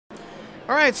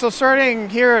All right, so starting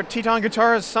here at Teton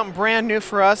Guitar is something brand new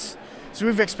for us. So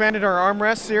we've expanded our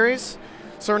armrest series.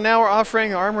 So now we're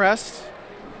offering an armrest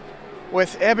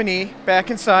with ebony back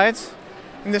and sides.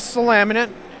 And this is a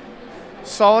laminate,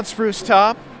 solid spruce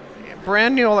top,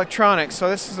 brand new electronics. So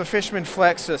this is a Fishman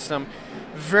Flex system.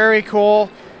 Very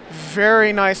cool,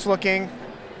 very nice looking.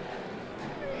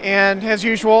 And as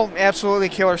usual, absolutely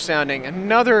killer sounding.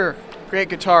 Another great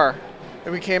guitar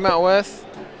that we came out with,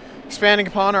 expanding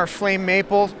upon our flame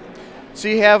maple. So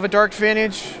you have a dark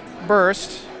vintage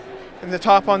burst, and the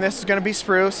top on this is going to be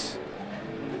spruce.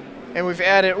 And we've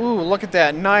added, ooh, look at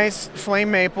that, nice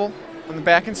flame maple on the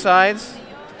back and sides.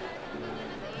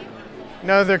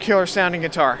 Another killer sounding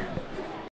guitar.